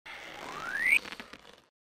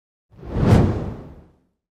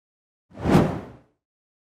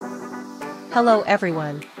Hello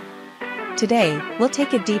everyone. Today, we'll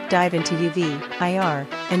take a deep dive into UV, IR,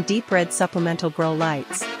 and deep red supplemental grow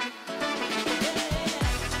lights.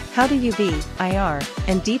 How do UV, IR,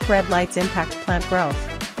 and deep red lights impact plant growth?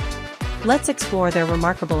 Let's explore their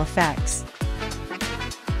remarkable effects.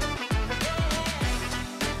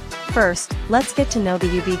 First, let's get to know the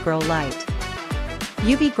UV grow light.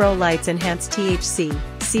 UV grow lights enhance THC,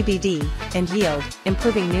 CBD, and yield,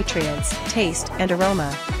 improving nutrients, taste, and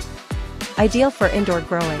aroma. Ideal for indoor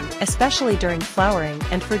growing, especially during flowering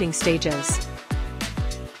and fruiting stages.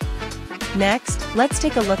 Next, let's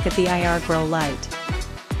take a look at the IR grow light.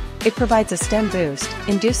 It provides a stem boost,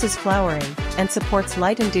 induces flowering, and supports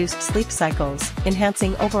light-induced sleep cycles,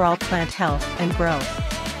 enhancing overall plant health and growth.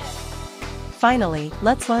 Finally,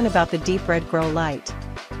 let's learn about the deep red grow light.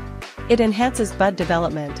 It enhances bud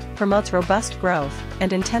development, promotes robust growth,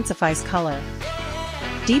 and intensifies color.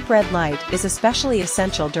 Deep red light is especially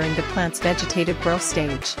essential during the plant's vegetative growth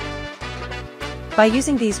stage. By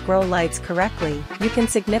using these grow lights correctly, you can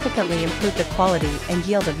significantly improve the quality and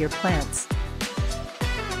yield of your plants.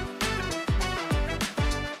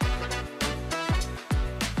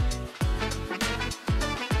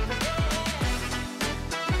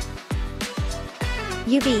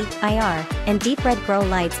 UV, IR, and deep red grow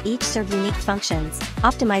lights each serve unique functions,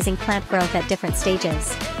 optimizing plant growth at different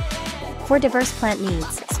stages. For diverse plant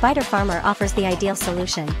needs, Spider Farmer offers the ideal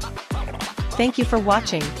solution. Thank you for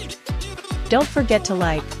watching. Don't forget to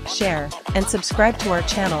like, share, and subscribe to our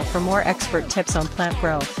channel for more expert tips on plant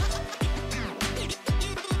growth.